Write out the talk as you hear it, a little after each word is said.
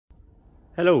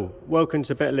Hello, welcome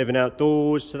to Better Living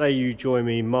Outdoors. Today you join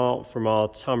me, Mark, from our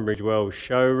Tunbridge Wells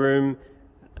showroom,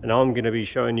 and I'm going to be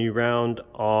showing you around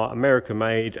our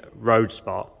American-made Rhodes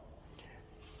bar.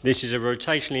 This is a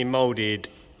rotationally moulded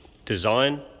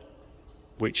design,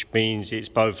 which means it's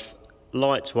both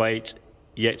lightweight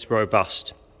yet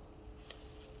robust.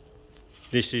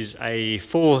 This is a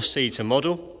 4-seater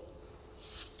model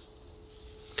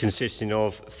consisting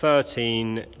of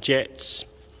 13 jets.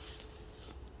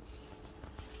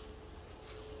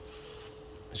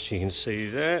 As you can see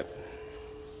there,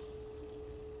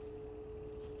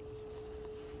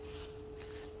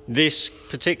 this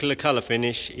particular colour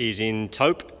finish is in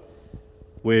taupe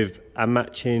with a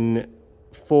matching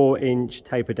 4-inch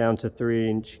taper down to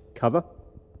 3-inch cover.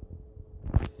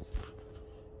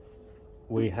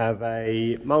 We have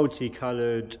a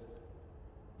multicoloured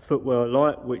footwell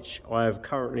light which I have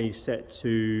currently set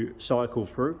to cycle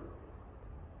through.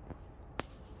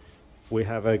 We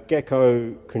have a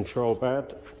gecko control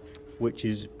pad which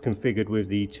is configured with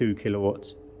the 2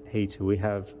 kilowatt heater we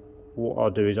have. What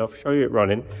I'll do is I'll show you it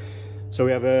running. So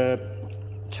we have a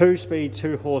 2-speed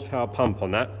 2 horsepower pump on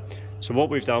that. So what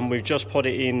we've done, we've just put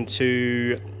it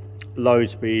into low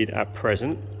speed at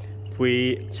present. If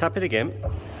we tap it again,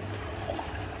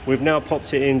 we've now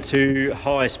popped it into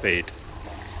high speed.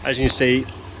 As you can see,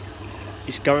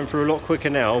 it's going through a lot quicker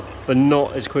now, but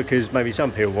not as quick as maybe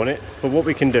some people want it. But what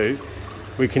we can do,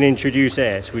 we can introduce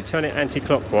air. So we turn it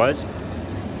anti-clockwise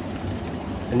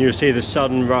and you'll see the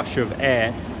sudden rush of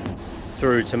air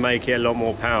through to make it a lot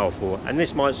more powerful, and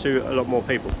this might suit a lot more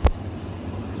people.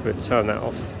 So we'll turn that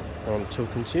off while I'm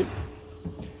talking to you.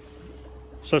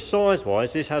 So size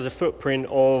wise, this has a footprint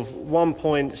of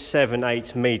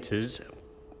 1.78 meters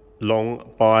long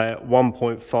by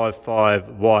 1.55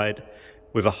 wide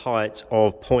with a height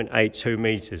of 0.82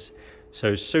 meters.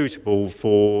 So suitable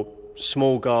for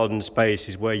small garden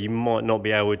spaces where you might not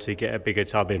be able to get a bigger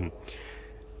tub in.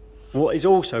 What is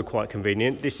also quite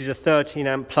convenient, this is a 13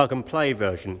 amp plug and play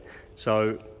version,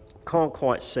 so can't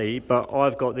quite see, but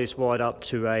I've got this wired up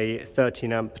to a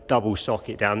 13 amp double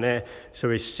socket down there, so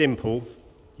it's simple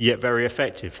yet very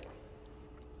effective.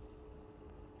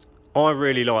 I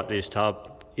really like this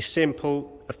tub. It's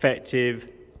simple, effective,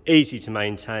 easy to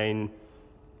maintain.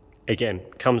 Again,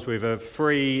 comes with a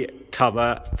free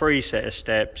cover, free set of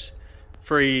steps,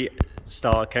 free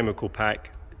starter chemical pack,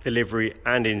 delivery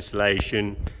and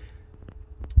installation.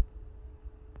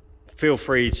 Feel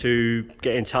free to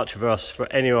get in touch with us for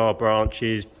any of our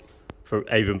branches, for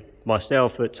even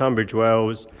myself at Tunbridge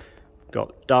Wells,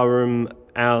 got Durham,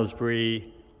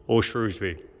 Aylesbury or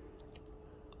Shrewsbury.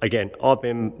 Again, I've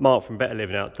been Mark from Better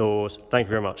Living Outdoors. Thank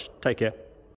you very much. Take care.